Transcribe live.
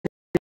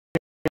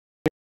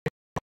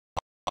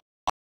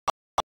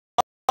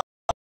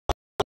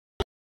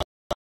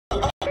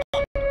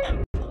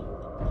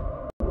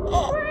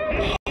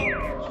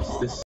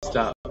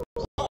Stop.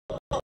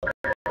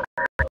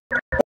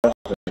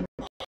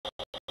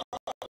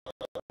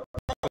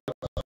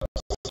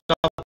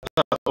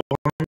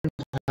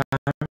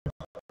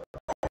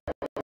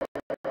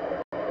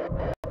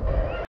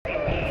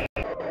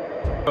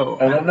 Oh.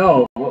 I don't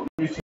know. What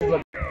we should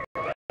look.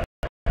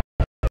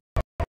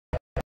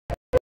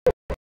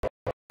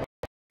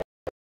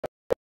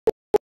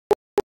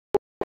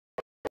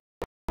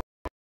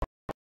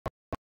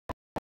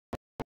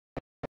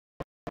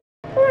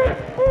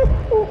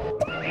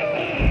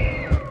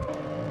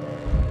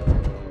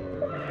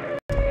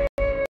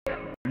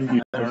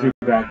 You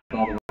back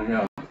all the way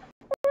up.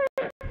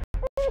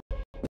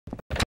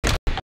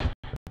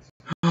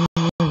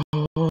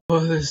 Oh,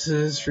 this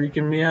is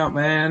freaking me out,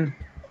 man.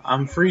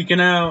 I'm freaking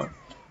out.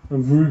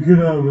 I'm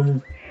freaking out,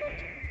 man.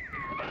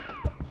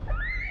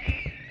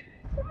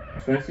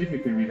 Let's see if we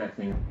can read that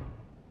thing.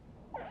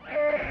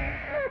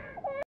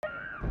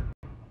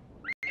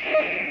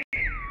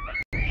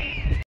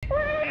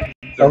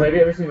 Oh, maybe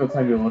every single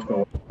time you look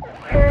away.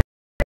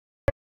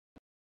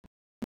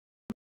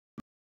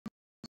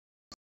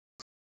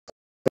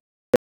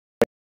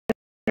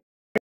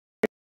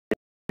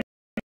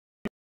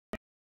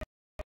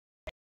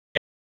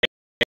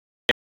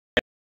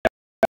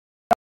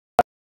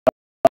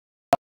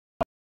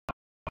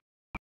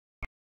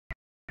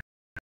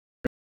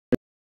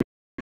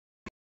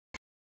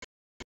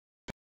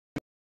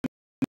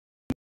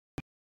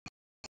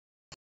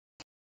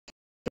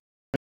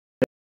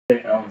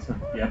 Allison,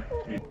 yep.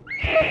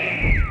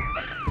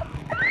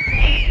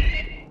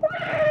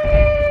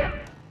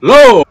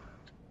 Low!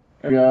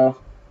 There we go.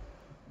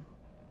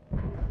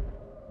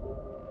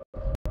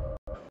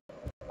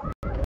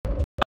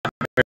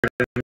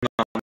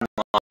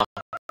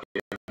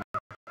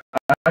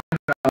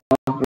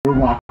 We're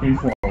walking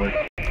forward.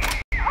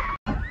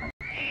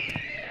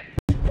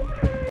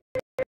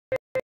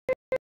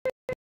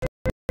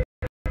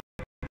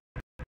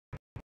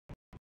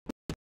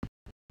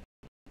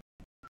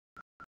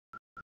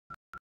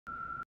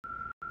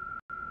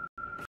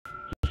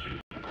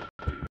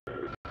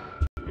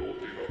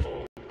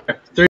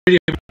 $30.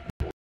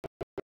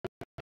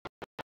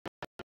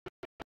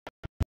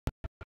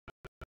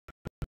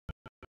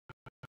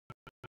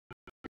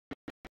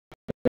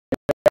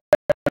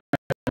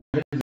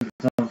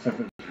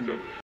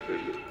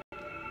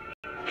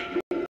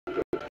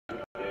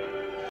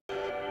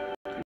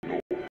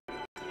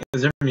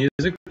 Is there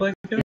music playing?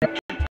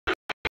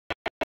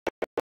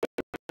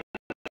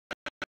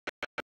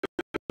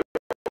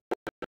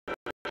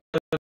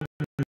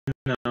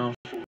 No.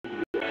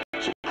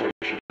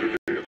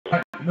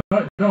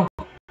 No.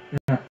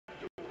 Yeah.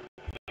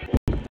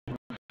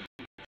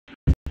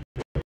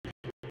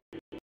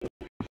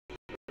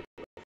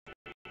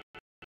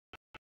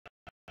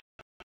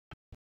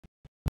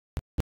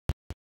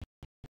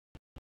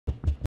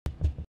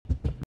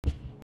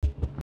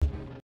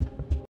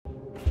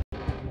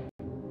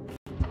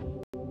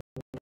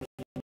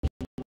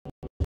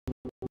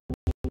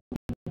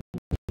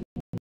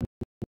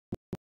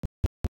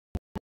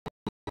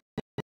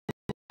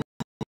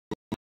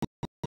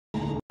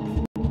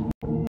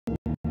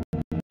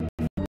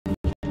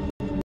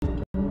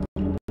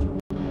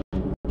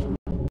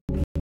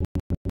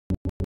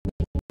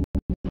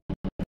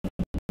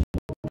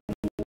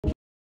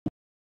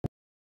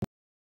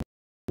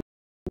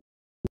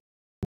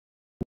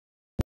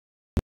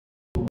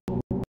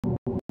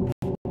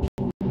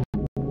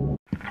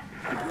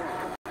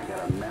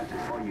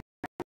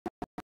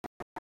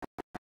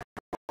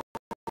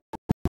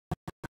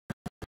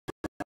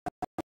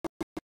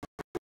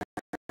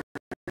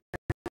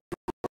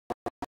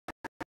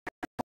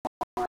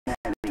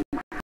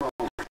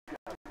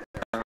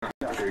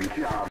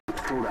 Job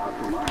pulled out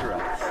from under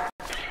us.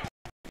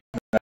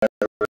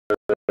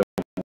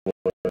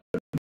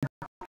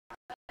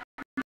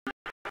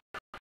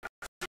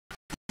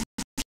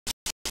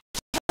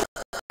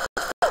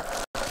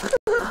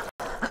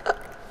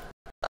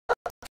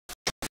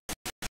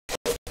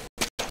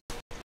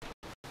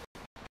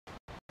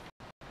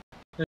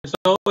 There's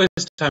always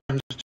time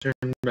to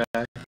turn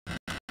back.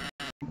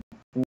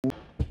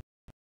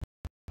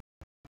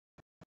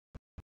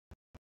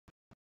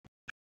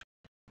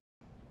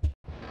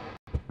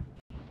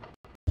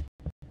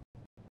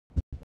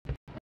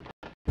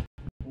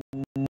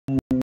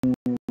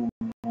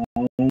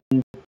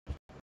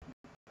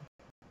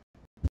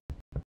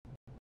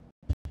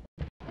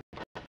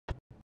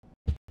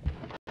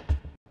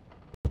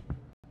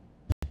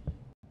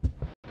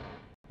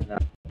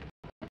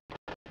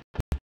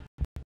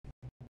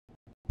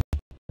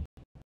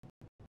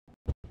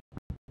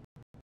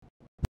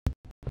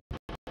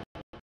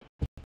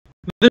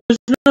 There's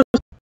no.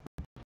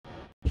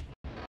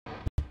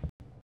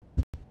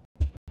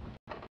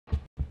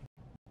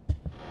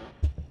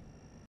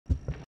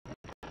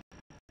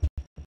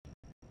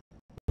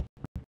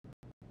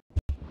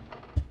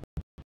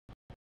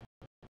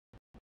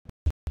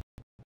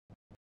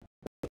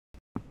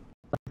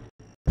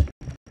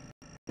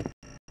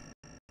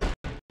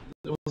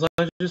 Was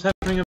I just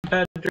having a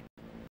bad dream?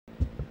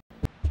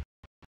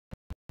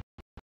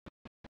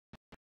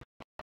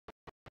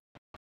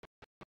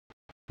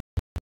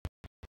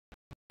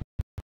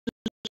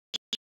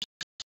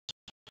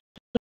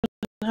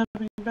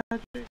 having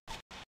bad dreams?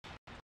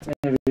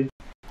 Maybe.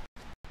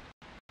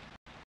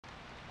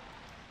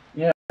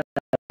 Yeah.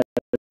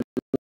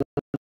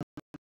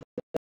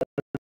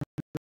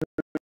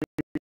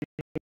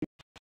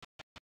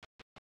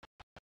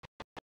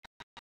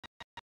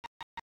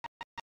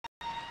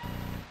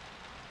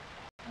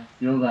 I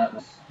feel that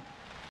was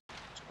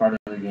part of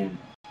the game.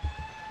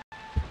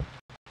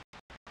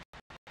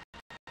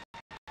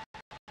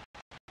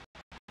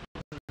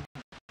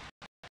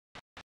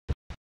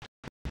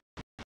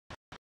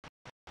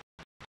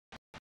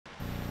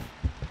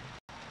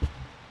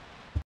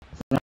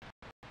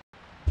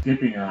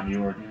 Skipping on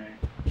you or doing.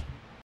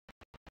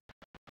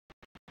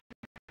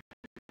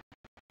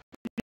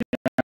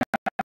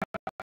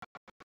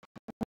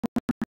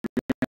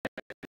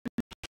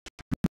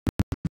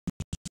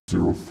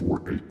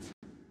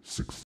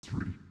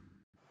 $04863.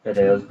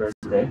 Hideo's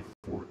birthday.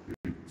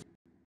 048.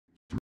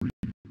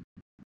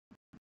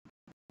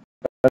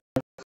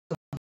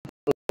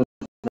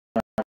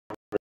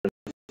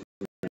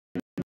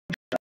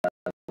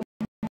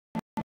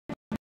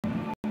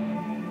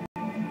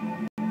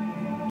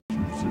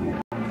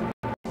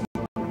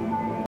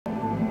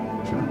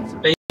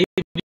 Baby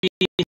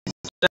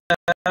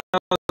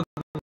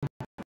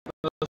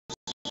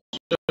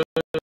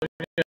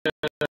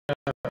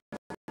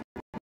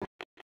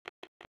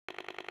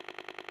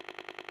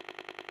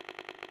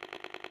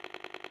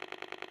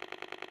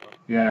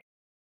Yeah.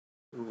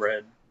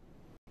 red.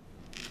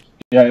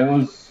 Yeah, it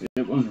was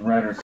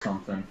red or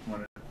something.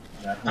 When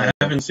I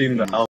haven't seen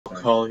the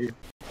alcohol here.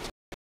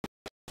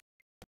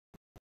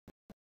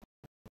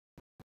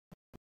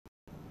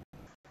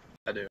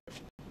 I do.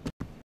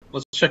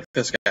 Let's check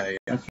this guy again.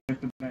 Let's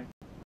check the bank.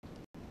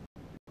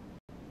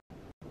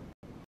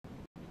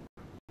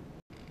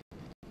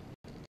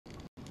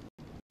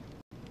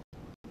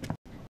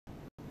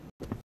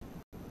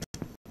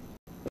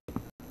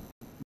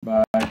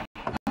 Bye.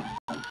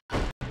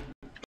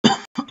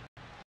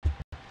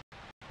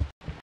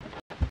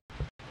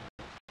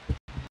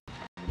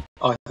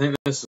 Oh, I think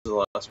this is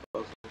the last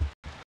puzzle.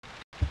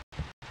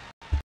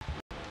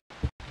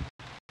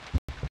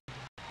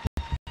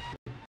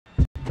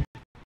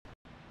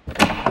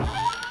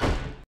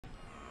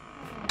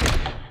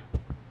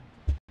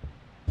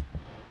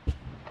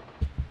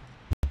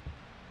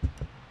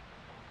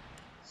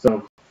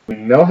 So we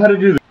know how to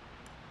do this.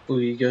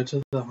 We go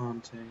to the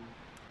haunting.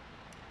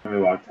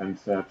 We walk 10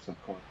 steps, of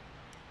course.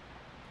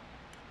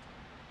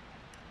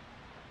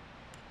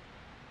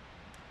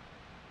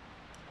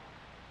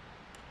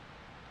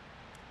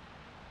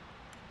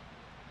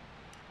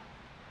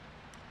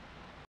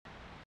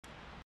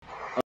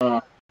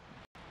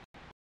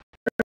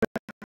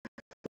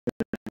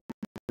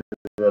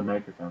 The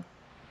microphone.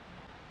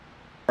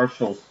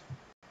 Marshall's.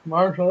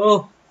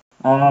 Marshall!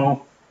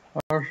 Oh.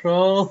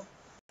 Marshall!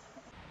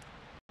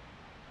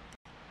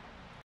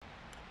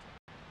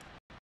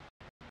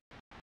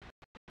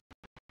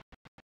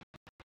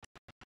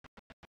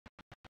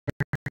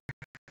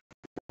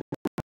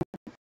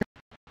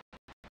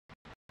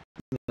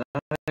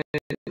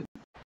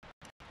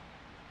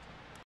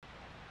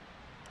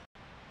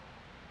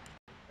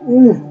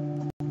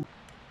 Ooh.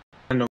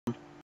 Find him.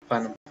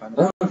 Find him. Find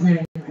him.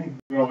 Okay,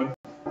 going.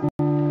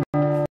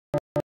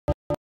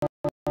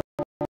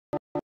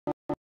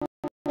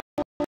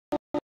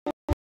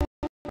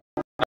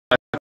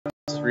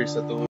 Let's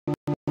reset the loop.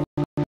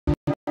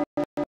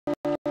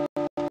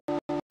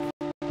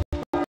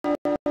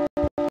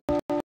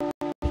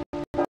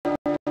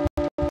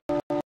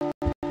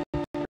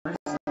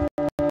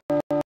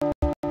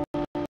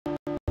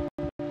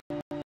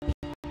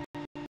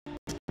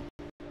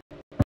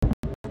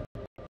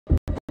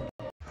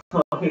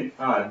 Okay,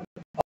 God.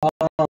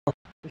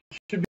 It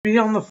should be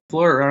on the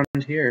floor around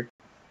here.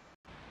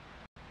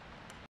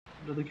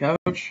 Under the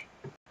couch.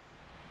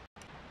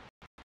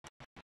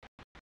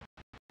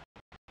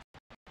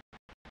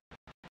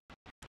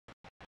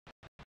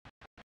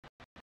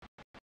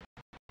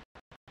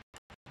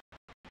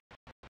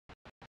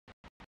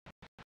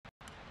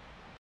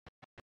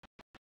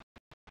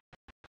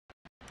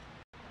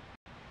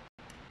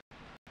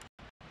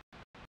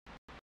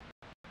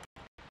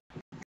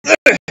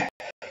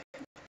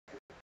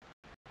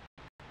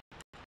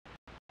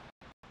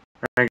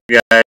 Alright,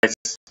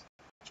 guys.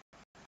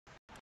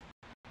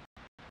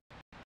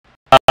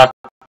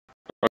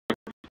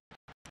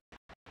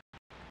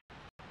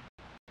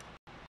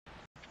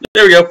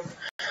 There we go.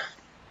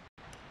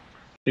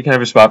 You can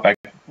have your spot back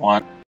if you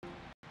want.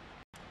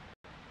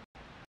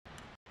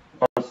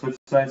 Oh, switch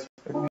sides.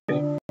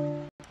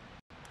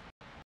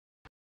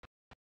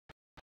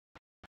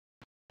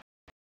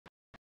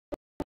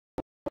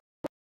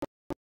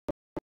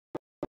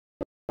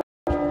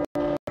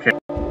 Okay.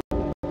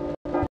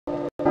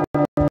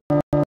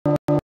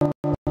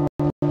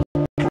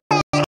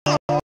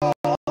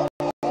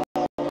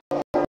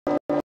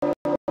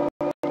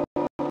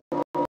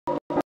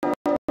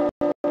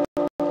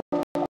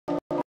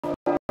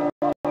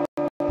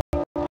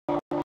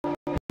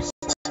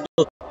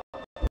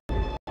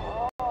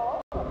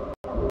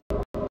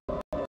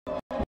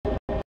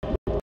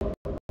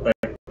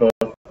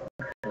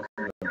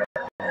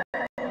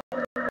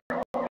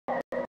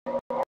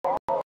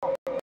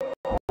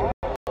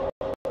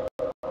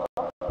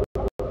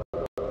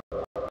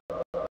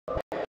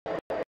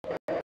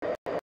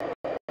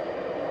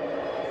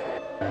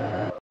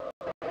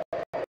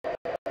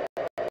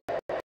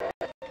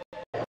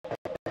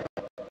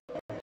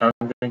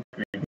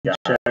 Yeah.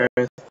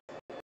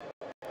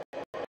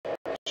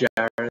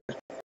 Jared.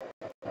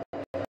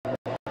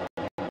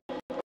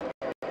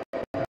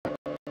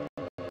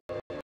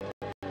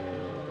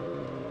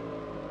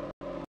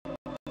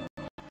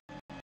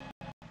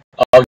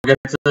 I'll get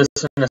to this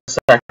in a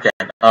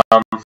second.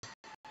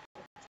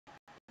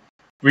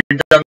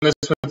 We've done this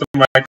with the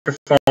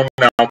microphone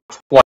now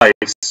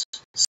twice,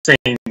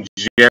 saying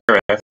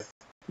Jareth.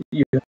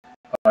 Yeah.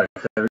 Alright,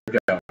 there we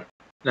go.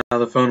 Now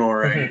the phone will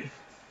ring. Okay,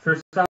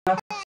 first off,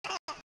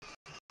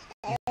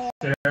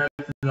 Jareth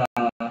is,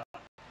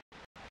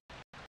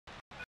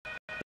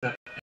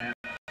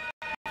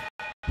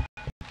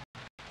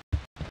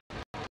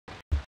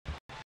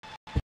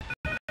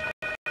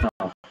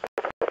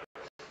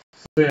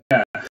 So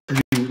yeah,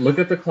 you look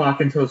at the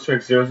clock until it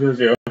strikes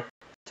 000,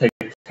 take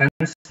 10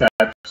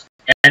 steps,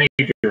 any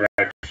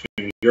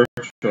direction, your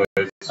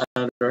choice.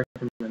 I'd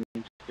recommend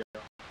you go.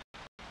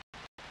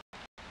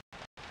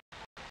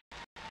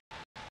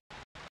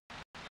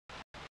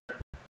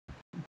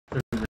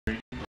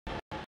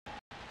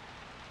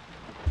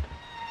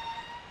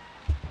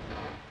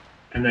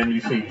 And then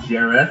you say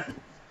Jareth,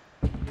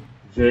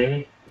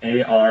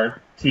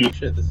 J-A-R-T.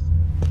 Shit, this.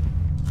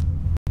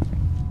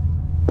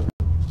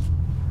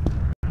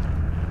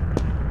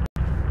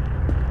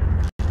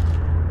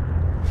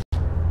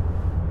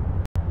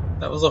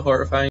 That was a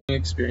horrifying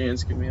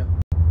experience, Camille.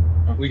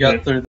 Okay. We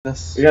got through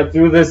this. We got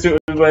through this, it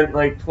went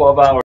like 12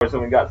 hours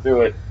and we got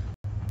through it.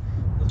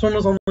 This one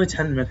was only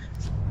 10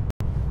 minutes.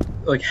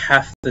 Like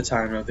half the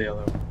time of the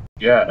other one.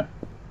 Yeah.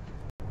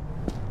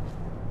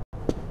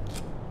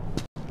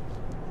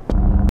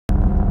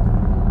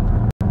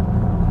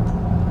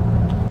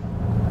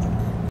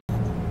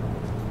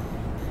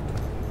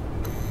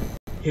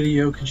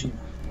 Hideo Kojima.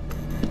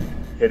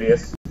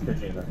 Hideous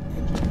Kojima.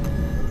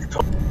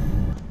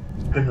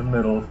 In the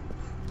middle.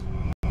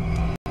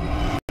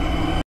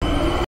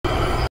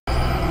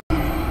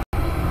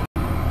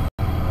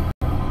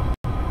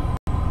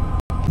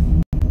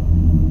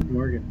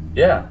 Morgan.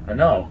 Yeah, I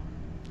know.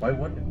 Why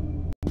wouldn't it?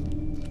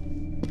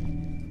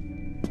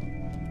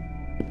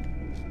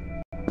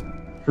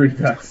 Free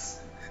ducks.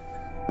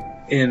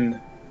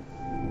 In.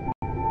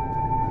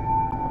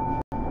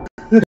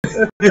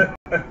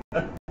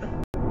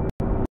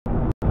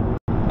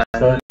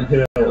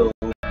 Hill.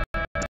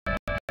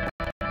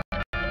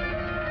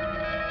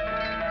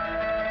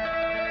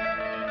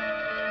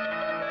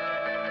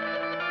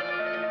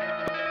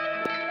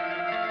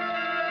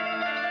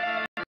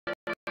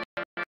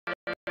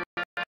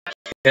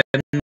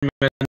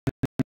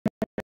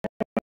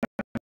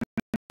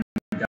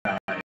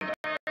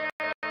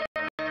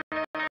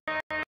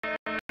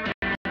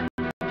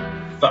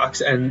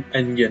 Fox and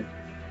Engin.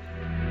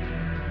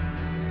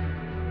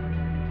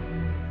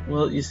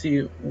 Well, you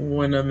see,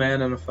 when a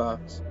man and a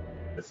fox.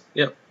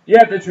 Yep.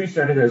 Yeah, let's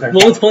restart it.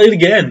 Well, let's play it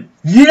again.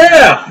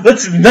 Yeah!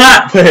 Let's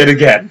not play it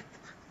again!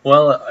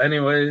 Well,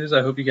 anyways,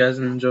 I hope you guys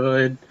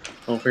enjoyed.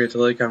 Don't forget to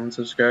like, comment,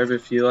 subscribe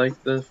if you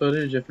like the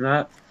footage. If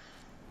not,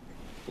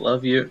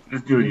 love you.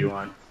 Just do what you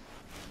want.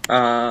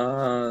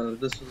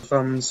 This was a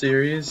fun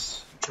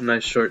series. A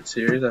nice short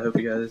series. I hope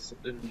you guys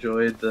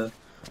enjoyed the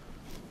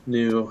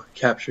new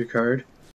capture card.